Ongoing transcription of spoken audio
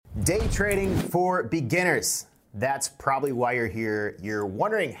Day trading for beginners. That's probably why you're here. You're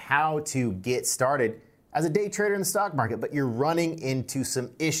wondering how to get started as a day trader in the stock market, but you're running into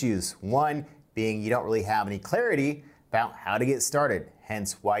some issues. One being you don't really have any clarity about how to get started,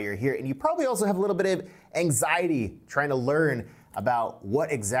 hence why you're here. And you probably also have a little bit of anxiety trying to learn about what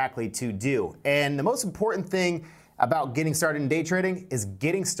exactly to do. And the most important thing about getting started in day trading is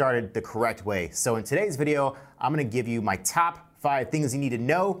getting started the correct way. So in today's video, I'm gonna give you my top 5 things you need to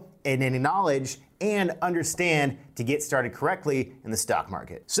know and acknowledge and understand to get started correctly in the stock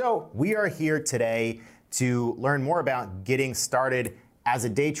market. So we are here today to learn more about getting started as a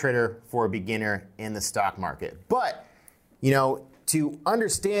day trader for a beginner in the stock market. But, to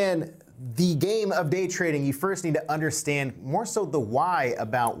understand the game of day trading, you first need to understand more so the why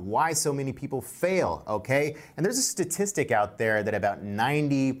about why so many people fail, okay? And there's a statistic out there that about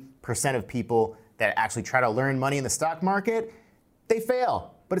 90% of people that actually try to learn money in the stock market, they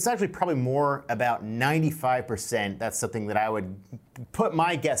fail. But it's actually probably more about 95%. That's something that I would put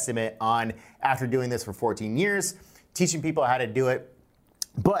my guesstimate on after doing this for 14 years, teaching people how to do it.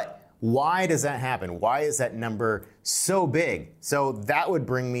 But why does that happen? Why is that number so big? So that would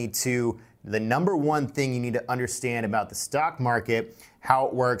bring me to the number one thing you need to understand about the stock market, how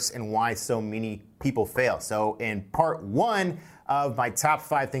it works, and why so many people fail. So in part 1 of my top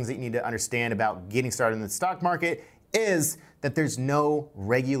 5 things that you need to understand about getting started in the stock market is that there's no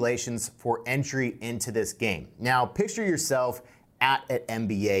regulations for entry into this game. Now, picture yourself at an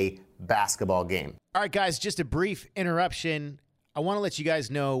NBA basketball game. All right, guys, just a brief interruption. I want to let you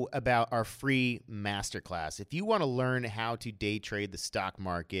guys know about our free masterclass. If you want to learn how to day trade the stock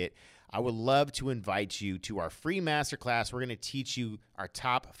market, I would love to invite you to our free masterclass. We're going to teach you our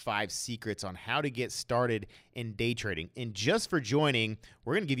top 5 secrets on how to get started in day trading. And just for joining,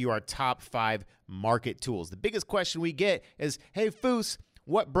 we're going to give you our top 5 market tools. The biggest question we get is, hey, Foos,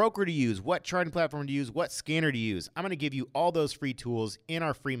 what broker to use, what trading platform to use, what scanner to use? I'm going to give you all those free tools in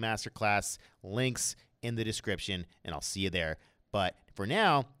our free masterclass. Links in the description, and I'll see you there. But for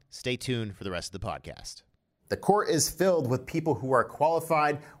now, stay tuned for the rest of the podcast. The court is filled with people who are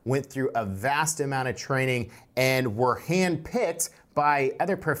qualified, went through a vast amount of training, and were handpicked by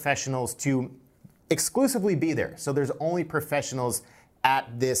other professionals to exclusively be there. So there's only professionals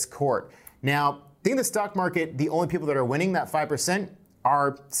at this court. Now, in the stock market, the only people that are winning that 5%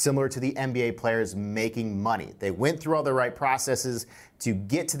 are similar to the NBA players making money. They went through all the right processes to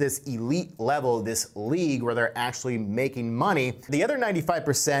get to this elite level, this league where they're actually making money. The other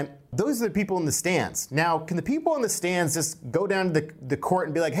 95%, those are the people in the stands. Now, can the people in the stands just go down to the court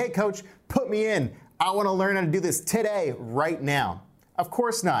and be like, hey, coach, put me in. I want to learn how to do this today, right now? Of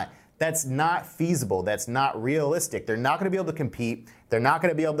course not. That's not feasible. That's not realistic. They're not going to be able to compete. They're not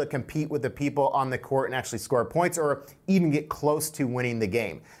going to be able to compete with the people on the court and actually score points or even get close to winning the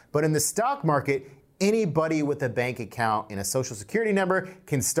game. But in the stock market, anybody with a bank account and a social security number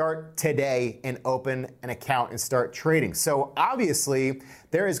can start today and open an account and start trading. So obviously,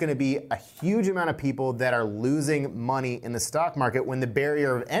 there is going to be a huge amount of people that are losing money in the stock market when the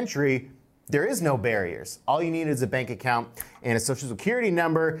barrier of entry, there is no barriers. All you need is a bank account and a social security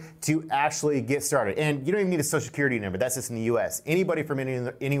number to actually get started. And you don't even need a social security number. That's just in the US. Anybody from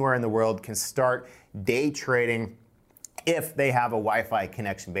anywhere in the world can start day trading if they have a Wi-Fi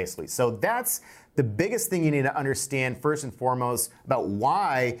connection, basically. So that's the biggest thing you need to understand first and foremost about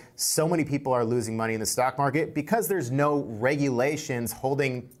why so many people are losing money in the stock market, because there's no regulations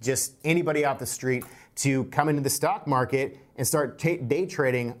holding just anybody off the street to come into the stock market and start day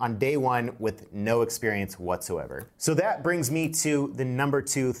trading on day 1 with no experience whatsoever. So that brings me to the number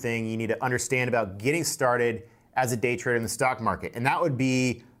 2 thing you need to understand about getting started as a day trader in the stock market, and that would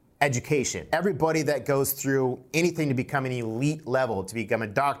be education. Everybody that goes through anything to become an elite level, to become a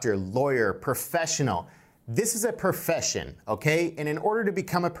doctor, lawyer, professional, this is a profession, okay? And in order to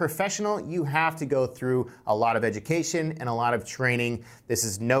become a professional, you have to go through a lot of education and a lot of training. This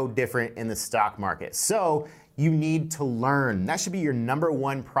is no different in the stock market. So you need to learn. That should be your number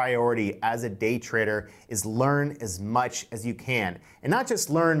 1 priority as a day trader, is learn as much as you can. And not just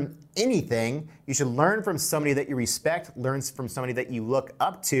learn anything, you should learn from somebody that you respect, learn from somebody that you look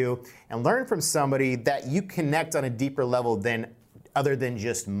up to, and learn from somebody that you connect on a deeper level than other than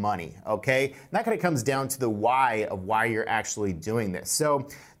just money, okay? And that kind of comes down to the why of why you're actually doing this. So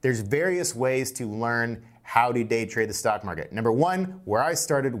there's various ways to learn how to day trade the stock market. Number 1, where I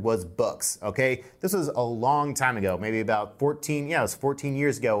started was books, okay? This was a long time ago, maybe about 14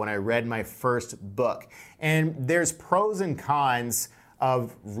 years ago when I read my first book. And there's pros and cons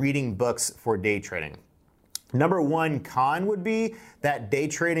of reading books for day trading. Number one con would be that day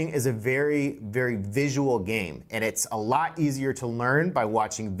trading is a very, very visual game, and it's a lot easier to learn by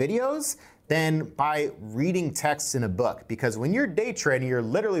watching videos than by reading texts in a book. Because when you're day trading, you're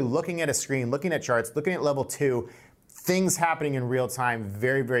literally looking at a screen, looking at charts, looking at level 2, things happening in real time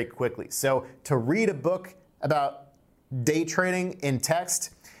very, very quickly. So to read a book about day trading in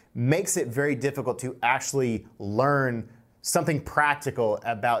text makes it very difficult to actually learn something practical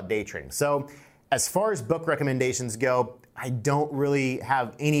about day trading. So as far as book recommendations go, I don't really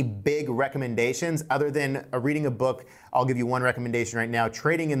have any big recommendations other than reading a book. I'll give you one recommendation right now,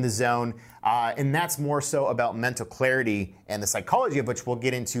 Trading in the Zone, and that's more so about mental clarity and the psychology of which we'll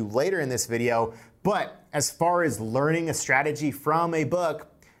get into later in this video. But as far as learning a strategy from a book,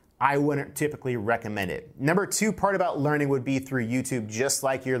 I wouldn't typically recommend it. Number two part about learning would be through YouTube, just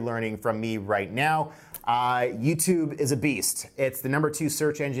like you're learning from me right now. YouTube is a beast. It's the number 2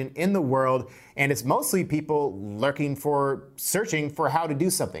 search engine in the world, and it's mostly people searching for how to do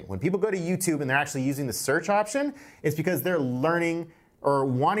something. When people go to YouTube and they're actually using the search option, it's because they're learning or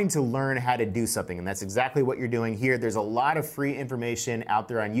wanting to learn how to do something, and that's exactly what you're doing here. There's a lot of free information out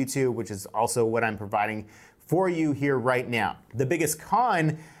there on YouTube, which is also what I'm providing for you here right now. The biggest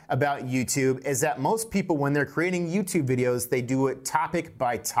con about YouTube is that most people, when they're creating YouTube videos, they do it topic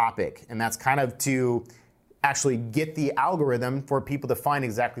by topic, and that's kind of to actually get the algorithm for people to find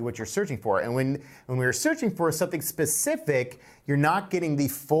exactly what you're searching for. And when we're searching for something specific, you're not getting the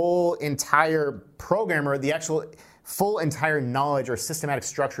full entire program or the actual full entire knowledge or systematic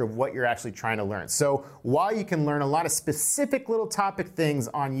structure of what you're actually trying to learn. So while you can learn a lot of specific little topic things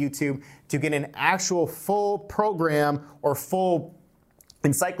on YouTube, to get an actual full program or full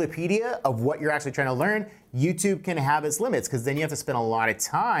encyclopedia of what you're actually trying to learn, YouTube can have its limits, because then you have to spend a lot of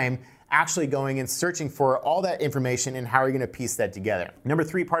time actually going and searching for all that information and how are you going to piece that together. Number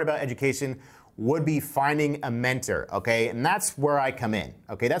 3 part about education would be finding a mentor, okay? And that's where I come in,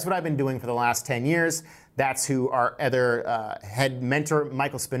 okay? That's what I've been doing for the last 10 years. That's who our other head mentor,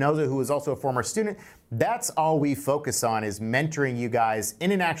 Michael Spinoza, who is also a former student, that's all we focus on, is mentoring you guys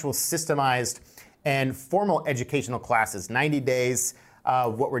in an actual systemized and formal educational classes, 90 days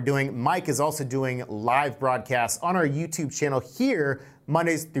of what we're doing. Mike is also doing live broadcasts on our YouTube channel here,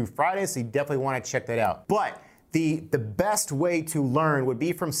 Mondays through Fridays, so you definitely want to check that out. But the best way to learn would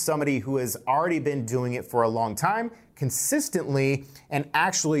be from somebody who has already been doing it for a long time, consistently, and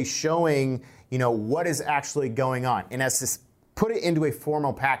actually showing, what is actually going on. And as this, put it into a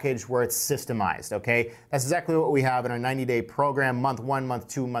formal package where it's systemized, okay? That's exactly what we have in our 90-day program, month 1, month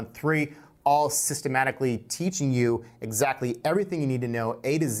 2, month 3, all systematically teaching you exactly everything you need to know,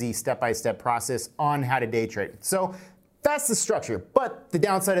 A to Z, step-by-step process on how to day trade. So that's the structure, but the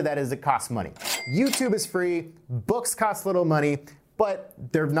downside of that is it costs money. YouTube is free, books cost little money, but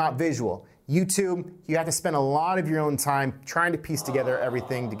they're not visual. YouTube, you have to spend a lot of your own time trying to piece together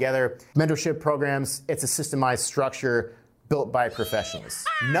everything together. Mentorship programs, it's a systemized structure built by professionals.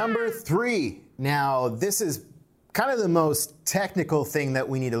 Number 3, now this is kind of the most technical thing that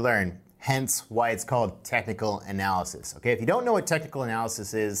we need to learn, hence why it's called technical analysis. Okay, if you don't know what technical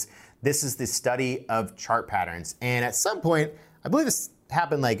analysis is, this is the study of chart patterns. And at some point, I believe this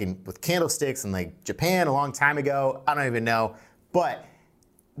happened with candlesticks in Japan a long time ago, I don't even know, but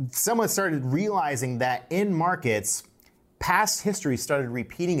someone started realizing that in markets, past history started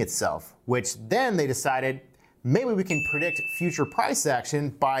repeating itself, which then they decided maybe we can predict future price action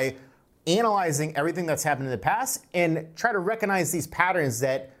by analyzing everything that's happened in the past and try to recognize these patterns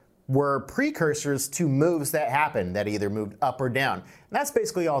that were precursors to moves that happened, that either moved up or down. And that's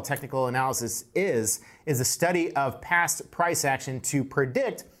basically all technical analysis is a study of past price action to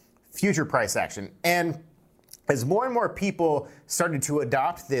predict future price action. And as more and more people started to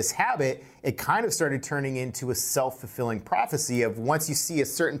adopt this habit, it kind of started turning into a self-fulfilling prophecy of once you see a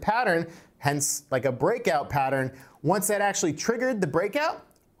certain pattern, hence like a breakout pattern, once that actually triggered the breakout,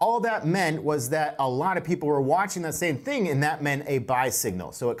 all that meant was that a lot of people were watching that same thing, and that meant a buy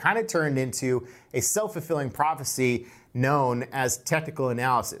signal. So it kind of turned into a self-fulfilling prophecy known as technical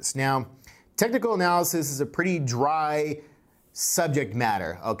analysis. Now, technical analysis is a pretty dry subject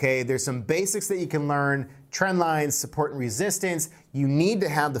matter, okay? There's some basics that you can learn, trend lines, support and resistance. You need to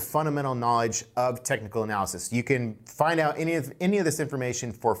have the fundamental knowledge of technical analysis. You can find out any of this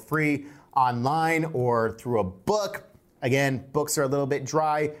information for free online or through a book. Again, books are a little bit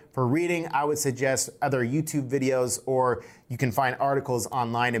dry for reading. I would suggest other YouTube videos, or you can find articles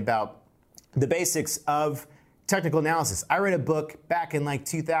online about the basics of technical analysis. I read a book back in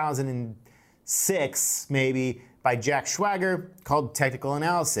 2006, maybe, by Jack Schwager called Technical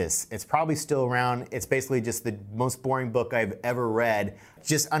Analysis. It's probably still around. It's basically just the most boring book I've ever read,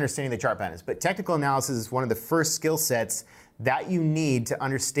 just understanding the chart patterns. But technical analysis is one of the first skill sets that you need to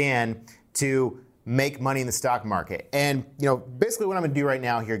understand to make money in the stock market. And basically what I'm gonna do right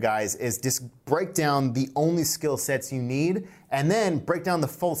now here, guys, is just break down the only skill sets you need and then break down the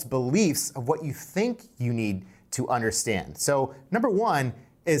false beliefs of what you think you need to understand. So number one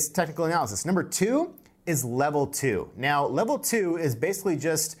is technical analysis. Number two is level two. Now, level two is basically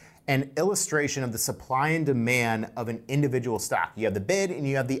just an illustration of the supply and demand of an individual stock. You have the bid and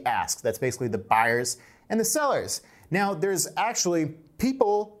you have the ask. That's basically the buyers and the sellers. Now, there's actually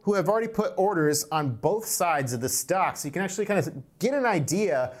people who have already put orders on both sides of the stock, so you can actually kind of get an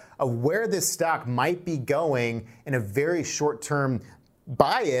idea of where this stock might be going in a very short-term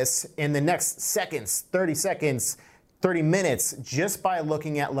bias in the next seconds, 30 minutes, just by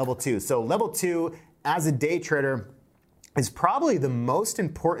looking at level two. So level two, as a day trader, is probably the most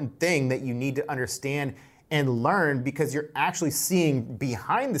important thing that you need to understand and learn, because you're actually seeing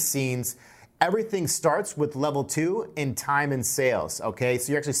behind the scenes. Everything starts with level two in time and sales, okay?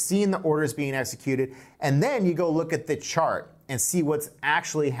 So you're actually seeing the orders being executed, and then you go look at the chart and see what's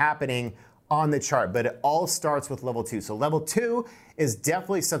actually happening on the chart. But it all starts with level two. So level two is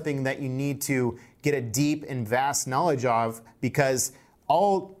definitely something that you need to get a deep and vast knowledge of, because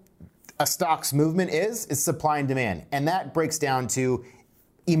all a stock's movement is supply and demand. And that breaks down to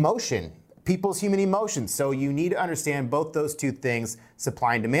emotion, people's human emotions. So you need to understand both those two things,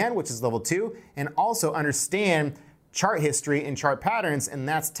 supply and demand, which is level two, and also understand chart history and chart patterns, and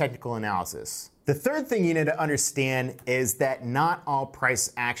that's technical analysis. The third thing you need to understand is that not all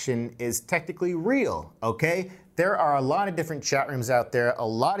price action is technically real, okay? There are a lot of different chat rooms out there, a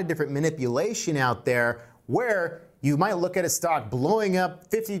lot of different manipulation out there, where you might look at a stock blowing up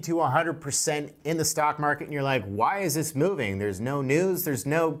 50 to 100% in the stock market, and you're like, why is this moving? There's no news, there's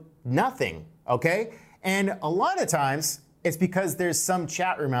nothing, okay? And a lot of times, it's because there's some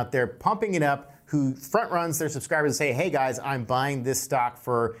chat room out there pumping it up who front runs their subscribers and say, hey guys, I'm buying this stock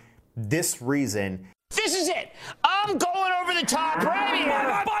for this reason. This is it. I'm going over the top right here.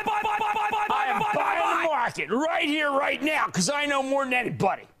 I am buying the market right here, right now, because I know more than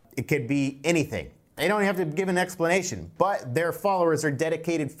anybody. It could be anything. They don't have to give an explanation, but their followers are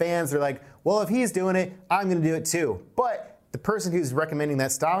dedicated fans. They're like, well, if he's doing it, I'm going to do it too. But the person who's recommending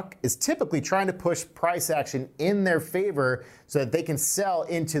that stock is typically trying to push price action in their favor so that they can sell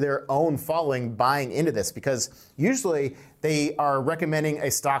into their own following buying into this, because usually they are recommending a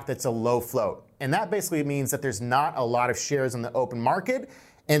stock that's a low float. And that basically means that there's not a lot of shares in the open market.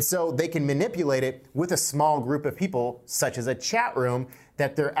 And so they can manipulate it with a small group of people, such as a chat room,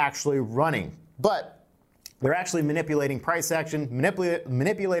 that they're actually running. But they're actually manipulating price action,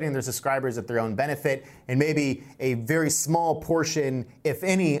 manipulating their subscribers at their own benefit, and maybe a very small portion, if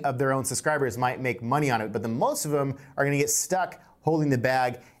any, of their own subscribers might make money on it. But the most of them are going to get stuck holding the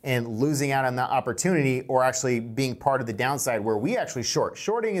bag and losing out on that opportunity, or actually being part of the downside where we actually short.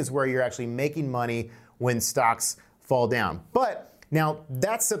 Shorting is where you're actually making money when stocks fall down. But now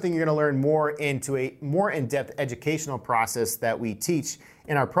that's something you're going to learn more into a more in-depth educational process that we teach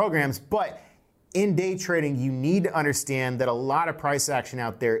in our programs. But in day trading, you need to understand that a lot of price action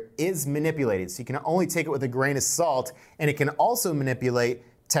out there is manipulated. So you can only take it with a grain of salt, and it can also manipulate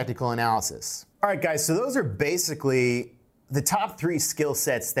technical analysis. All right, guys, so those are basically the top three skill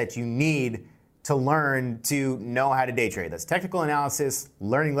sets that you need to learn to know how to day trade. That's technical analysis,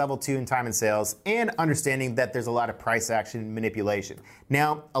 learning level two in time and sales, and understanding that there's a lot of price action manipulation.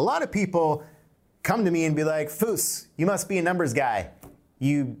 Now, a lot of people come to me and be like, Foos, you must be a numbers guy.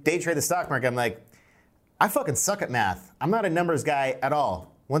 You day trade the stock market. I'm like, I fucking suck at math. I'm not a numbers guy at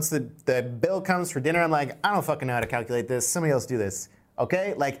all. Once the bill comes for dinner, I'm like, I don't fucking know how to calculate this. Somebody else do this,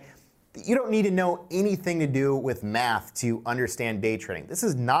 okay? Like, you don't need to know anything to do with math to understand day trading. This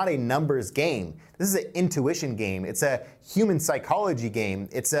is not a numbers game. This is an intuition game. It's a human psychology game.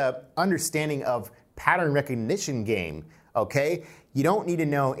 It's a understanding of pattern recognition game, okay? You don't need to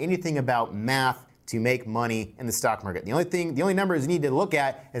know anything about math to make money in the stock market. The only numbers you need to look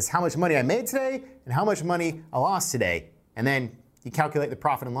at is how much money I made today and how much money I lost today. And then you calculate the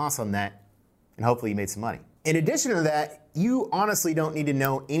profit and loss on that, and hopefully you made some money. In addition to that, you honestly don't need to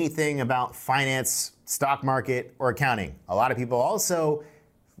know anything about finance, stock market, or accounting. A lot of people also,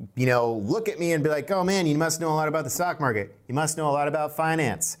 look at me and be like, oh man, you must know a lot about the stock market. You must know a lot about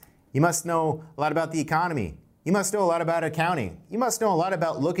finance. You must know a lot about the economy. You must know a lot about accounting. You must know a lot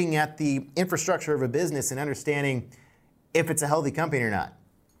about looking at the infrastructure of a business and understanding if it's a healthy company or not.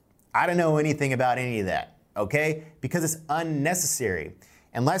 I don't know anything about any of that, okay? Because it's unnecessary.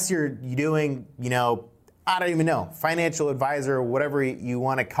 Unless you're doing, I don't even know, financial advisor or whatever you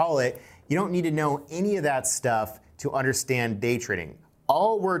want to call it. You don't need to know any of that stuff to understand day trading.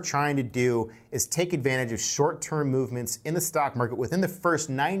 All we're trying to do is take advantage of short-term movements in the stock market within the first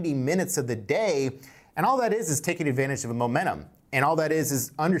 90 minutes of the day. And all that is taking advantage of a momentum. And all that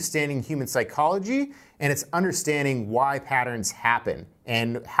is understanding human psychology, and it's understanding why patterns happen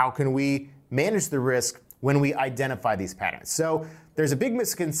and how can we manage the risk when we identify these patterns. So there's a big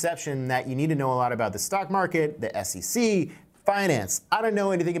misconception that you need to know a lot about the stock market, the SEC, finance. I don't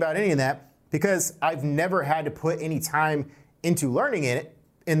know anything about any of that because I've never had to put any time into learning it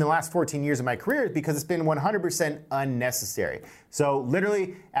in the last 14 years of my career because it's been 100% unnecessary. So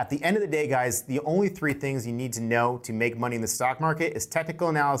literally at the end of the day, guys, the only 3 things you need to know to make money in the stock market is technical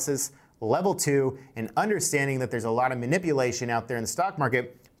analysis, level 2, and understanding that there's a lot of manipulation out there in the stock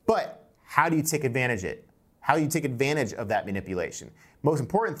market. But how do you take advantage of it? How do you take advantage of that manipulation? Most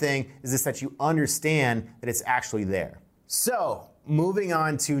important thing is this, that you understand that it's actually there. So moving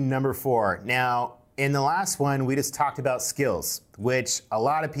on to number 4. Now, in the last one, we just talked about skills, which a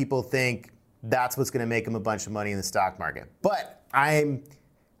lot of people think that's what's going to make them a bunch of money in the stock market. But I'm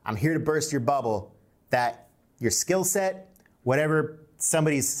here to burst your bubble that your skill set, whatever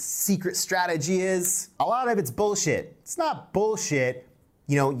somebody's secret strategy is, a lot of it's bullshit. It's not bullshit.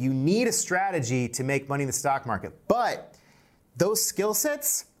 You know, you need a strategy to make money in the stock market, but those skill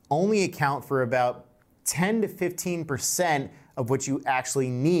sets only account for about 10 to 15% of what you actually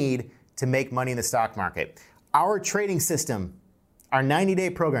need to make money in the stock market. Our trading system, our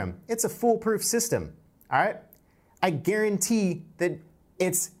 90-day program, it's a foolproof system, all right? I guarantee that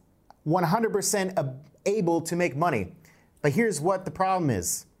it's 100% able to make money. But here's what the problem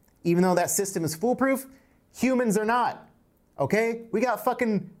is. Even though that system is foolproof, humans are not, okay? We got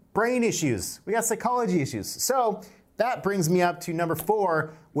fucking brain issues. We got psychology issues. So that brings me up to number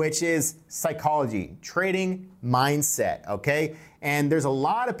 4, which is psychology, trading mindset, okay? And there's a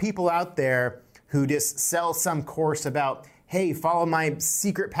lot of people out there who just sell some course about, hey, follow my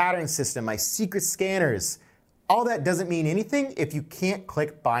secret pattern system, my secret scanners. All that doesn't mean anything if you can't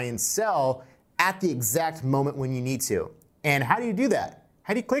click buy and sell at the exact moment when you need to. And how do you do that?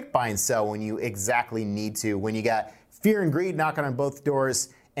 How do you click buy and sell when you exactly need to, when you got fear and greed knocking on both doors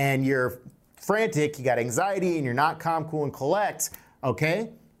and you're frantic, you got anxiety, and you're not calm, cool, and collect, okay?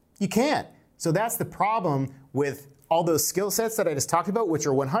 You can't. So that's the problem with all those skill sets that I just talked about, which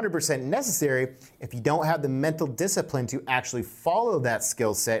are 100% necessary. If you don't have the mental discipline to actually follow that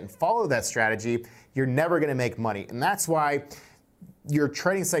skill set and follow that strategy, you're never gonna make money. And that's why your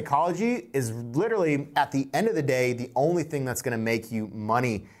trading psychology is literally, at the end of the day, the only thing that's gonna make you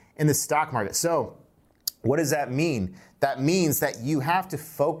money in the stock market. So what does that mean? That means that you have to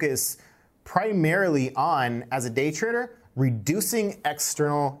focus primarily on, as a day trader, reducing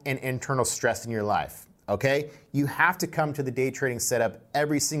external and internal stress in your life, okay? You have to come to the day trading setup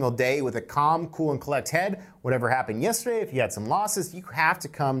every single day with a calm, cool, and collect head. Whatever happened yesterday, if you had some losses, you have to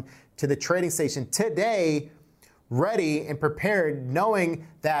come to the trading station today ready and prepared, knowing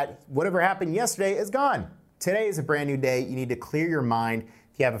that whatever happened yesterday is gone. Today is a brand new day. You need to clear your mind.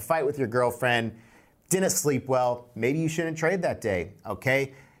 If you have a fight with your girlfriend, didn't sleep well, maybe you shouldn't trade that day,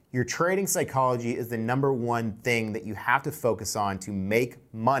 okay? Your trading psychology is the number 1 thing that you have to focus on to make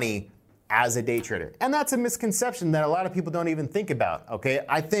money as a day trader. And that's a misconception that a lot of people don't even think about, okay?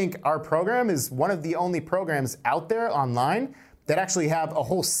 I think our program is one of the only programs out there online that actually have a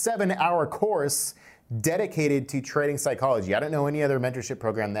whole 7-hour course dedicated to trading psychology. I don't know any other mentorship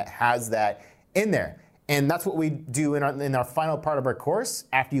program that has that in there. And that's what we do in our final part of our course.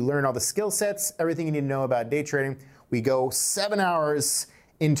 After you learn all the skill sets, everything you need to know about day trading, we go 7 hours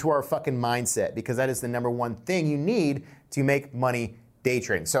into our fucking mindset, because that is the number 1 thing you need to make money day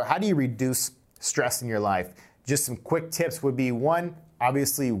trading. So how do you reduce stress in your life? Just some quick tips would be: 1,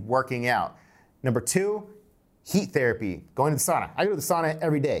 obviously working out. Number 2, heat therapy, going to the sauna. I go to the sauna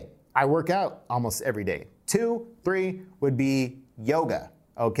every day. I work out almost every day. 2, 3 would be yoga,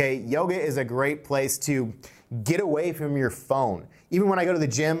 okay? Yoga is a great place to get away from your phone. Even when I go to the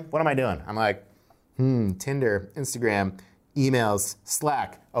gym, what am I doing? I'm like, Tinder, Instagram, emails,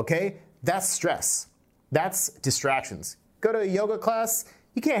 Slack, okay? That's stress. That's distractions. Go to a yoga class,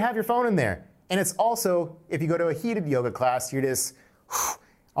 you can't have your phone in there. And it's also, if you go to a heated yoga class, you're just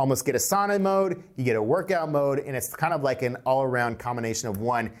almost get a sauna mode, you get a workout mode, and it's kind of like an all-around combination of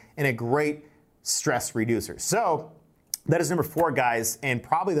one and a great stress reducer. So that is number 4, guys, and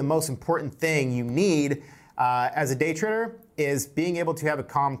probably the most important thing you need as a day trader is being able to have a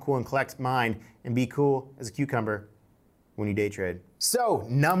calm, cool, and collect mind and be cool as a cucumber when you day trade. So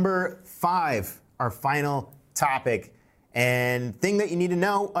number 5, our final topic, and thing that you need to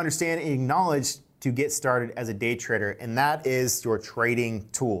know, understand, and acknowledge to get started as a day trader, and that is your trading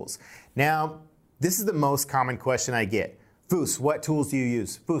tools. Now, this is the most common question I get. Foos, what tools do you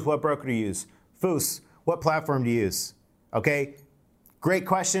use? Foos, what broker do you use? Foos, what platform do you use? Okay, great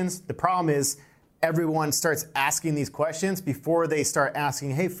questions. The problem is everyone starts asking these questions before they start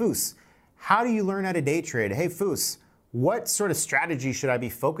asking, hey, Foos, how do you learn how to day trade? Hey, Foos, what sort of strategy should I be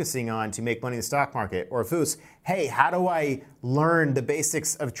focusing on to make money in the stock market? Or Foos, hey, how do I learn the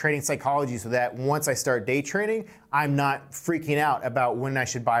basics of trading psychology so that once I start day trading, I'm not freaking out about when I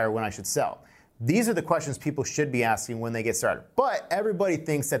should buy or when I should sell? These are the questions people should be asking when they get started. But everybody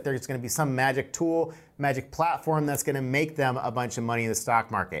thinks that there's going to be some magic tool, magic platform that's going to make them a bunch of money in the stock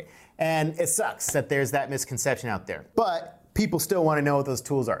market. And it sucks that there's that misconception out there. But people still want to know what those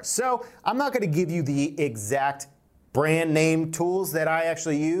tools are. So I'm not going to give you the exact brand name tools that I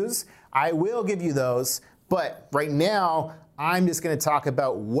actually use. I will give you those. But right now, I'm just going to talk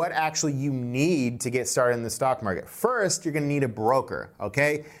about what actually you need to get started in the stock market. First, you're going to need a broker,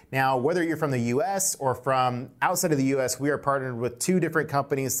 okay? Now, whether you're from the US or from outside of the US, we are partnered with two different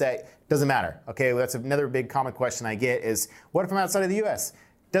companies that doesn't matter, okay? That's another big common question I get is, what if I'm outside of the US?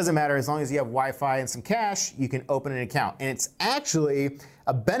 Doesn't matter, as long as you have Wi-Fi and some cash, you can open an account. And it's actually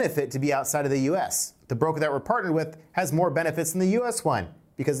a benefit to be outside of the US. The broker that we're partnered with has more benefits than the US one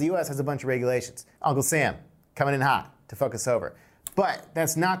because the US has a bunch of regulations. Uncle Sam, coming in hot to fuck us over. But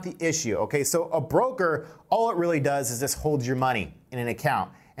that's not the issue, okay? So a broker, all it really does is just hold your money in an account.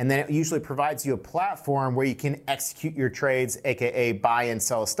 And then it usually provides you a platform where you can execute your trades, AKA buy and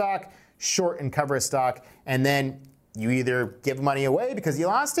sell a stock, short and cover a stock, and then you either give money away because you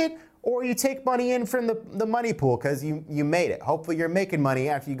lost it, or you take money in from the money pool because you made it. Hopefully you're making money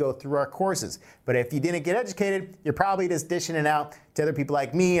after you go through our courses. But if you didn't get educated, you're probably just dishing it out to other people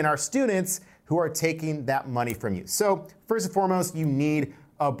like me and our students who are taking that money from you. So first and foremost, you need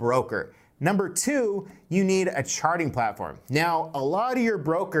a broker. Number two, you need a charting platform. Now, a lot of your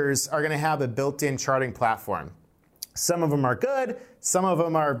brokers are gonna have a built-in charting platform. Some of them are good, some of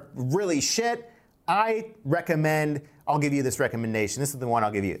them are really shit. I'll give you this recommendation. This is the one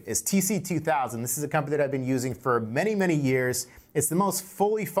I'll give you. It's TC2000. This is a company that I've been using for many, many years. It's the most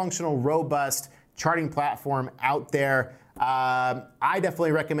fully functional, robust charting platform out there. I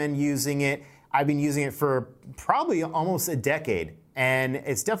definitely recommend using it. I've been using it for probably almost a decade, and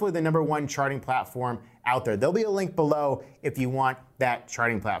it's definitely the #1 charting platform out there. There'll be a link below if you want that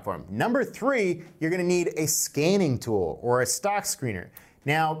charting platform. Number three, you're gonna need a scanning tool or a stock screener.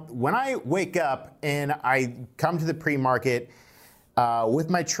 Now, when I wake up and I come to the pre-market with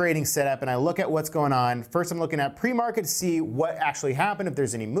my trading setup and I look at what's going on, first I'm looking at pre-market to see what actually happened, if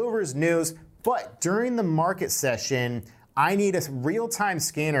there's any movers, news. But during the market session, I need a real-time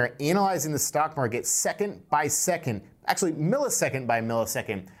scanner analyzing the stock market second by second, actually millisecond by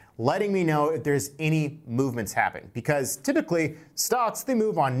millisecond, letting me know if there's any movements happen. Because typically, stocks, they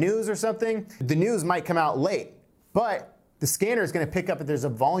move on news or something. The news might come out late, but the scanner is going to pick up if there's a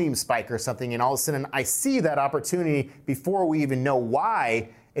volume spike or something, and all of a sudden I see that opportunity before we even know why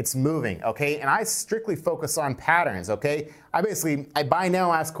it's moving, okay? And I strictly focus on patterns, okay? I buy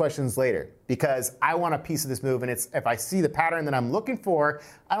now, ask questions later, because I want a piece of this move, and if I see the pattern that I'm looking for,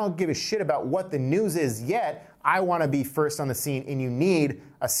 I don't give a shit about what the news is yet. I want to be first on the scene, and you need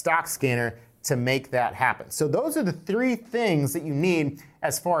a stock scanner to make that happen. So those are the three things that you need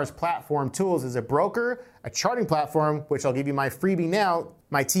as far as platform tools: is a broker, a charting platform, which I'll give you my freebie now,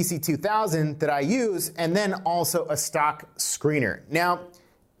 my TC2000 that I use, and then also a stock screener. Now,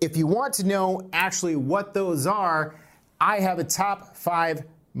 if you want to know actually what those are, I have a top 5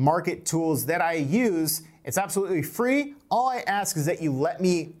 market tools that I use. It's absolutely free. All I ask is that you let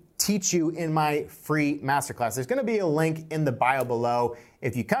me teach you in my free masterclass. There's gonna be a link in the bio below.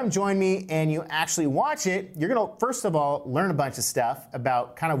 If you come join me and you actually watch it, you're gonna, first of all, learn a bunch of stuff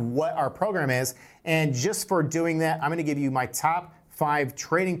about kind of what our program is. And just for doing that, I'm gonna give you my top 5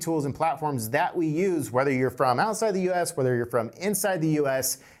 trading tools and platforms that we use, whether you're from outside the US, whether you're from inside the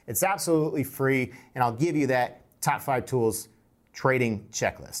US. It's absolutely free, and I'll give you that top 5 tools trading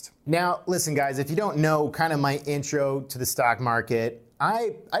checklist. Now, listen guys, if you don't know kind of my intro to the stock market,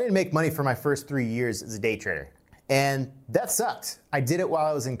 I didn't make money for my first 3 years as a day trader. And that sucked. I did it while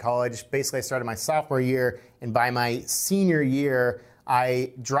I was in college. Basically, I started my sophomore year, and by my senior year,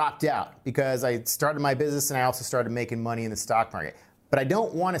 I dropped out because I started my business and I also started making money in the stock market. But I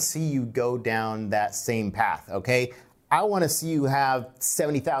don't want to see you go down that same path, okay? I want to see you have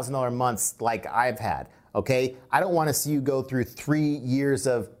 $70,000 months like I've had, okay? I don't want to see you go through 3 years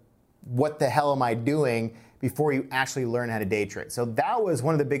of what the hell am I doing before you actually learn how to day trade. So that was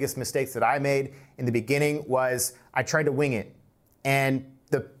one of the biggest mistakes that I made in the beginning. Was I tried to wing it. And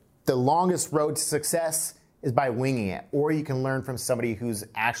the the longest road to success is by winging it, or you can learn from somebody who's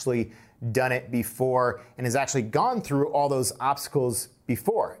actually done it before and has actually gone through all those obstacles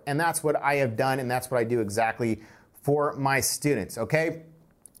before. And that's what I have done, and that's what I do exactly for my students, okay?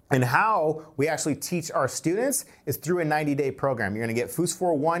 And how we actually teach our students is through a 90-day program. You're gonna get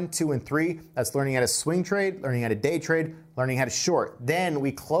FUS4 1, 2, and 3. That's learning how to swing trade, learning how to day trade, learning how to short. Then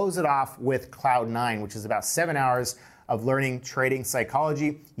we close it off with Cloud 9, which is about 7 hours of learning trading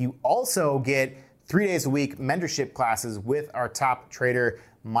psychology. You also get 3 days a week mentorship classes with our top trader,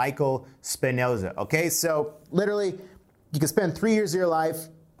 Michael Spinoza. Okay, so literally, you can spend 3 years of your life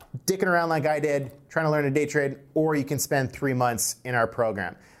dicking around like I did, trying to learn to day trade, or you can spend 3 months in our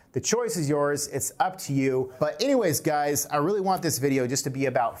program. The choice is yours, it's up to you. But anyways, guys, I really want this video just to be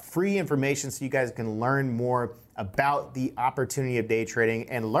about free information so you guys can learn more about the opportunity of day trading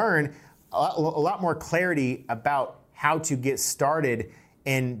and learn a lot more clarity about how to get started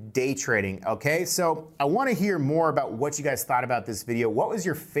in day trading, okay? So I wanna hear more about what you guys thought about this video. What was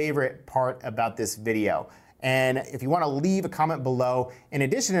your favorite part about this video? And if you wanna leave a comment below. In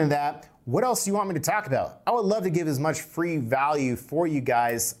addition to that, what else do you want me to talk about? I would love to give as much free value for you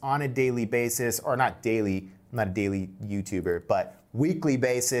guys on a daily basis, or not daily, I'm not a daily YouTuber, but weekly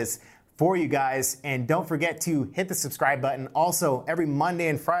basis for you guys. And don't forget to hit the subscribe button. Also, every Monday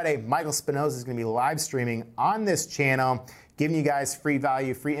and Friday, Michael Spinoza is gonna be live streaming on this channel, giving you guys free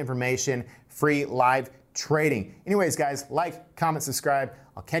value, free information, free live trading. Anyways, guys, like, comment, subscribe.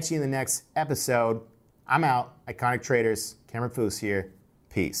 I'll catch you in the next episode. I'm out. Iconic Traders, Cameron Foose here.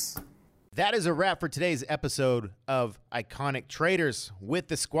 Peace. That is a wrap for today's episode of Iconic Traders with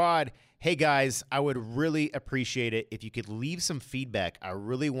the squad. Hey guys, I would really appreciate it if you could leave some feedback. I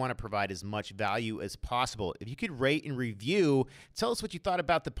really want to provide as much value as possible. If you could rate and review, tell us what you thought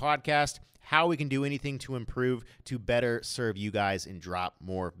about the podcast, how we can do anything to improve to better serve you guys and drop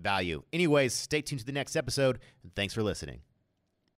more value. Anyways, stay tuned to the next episode, and thanks for listening.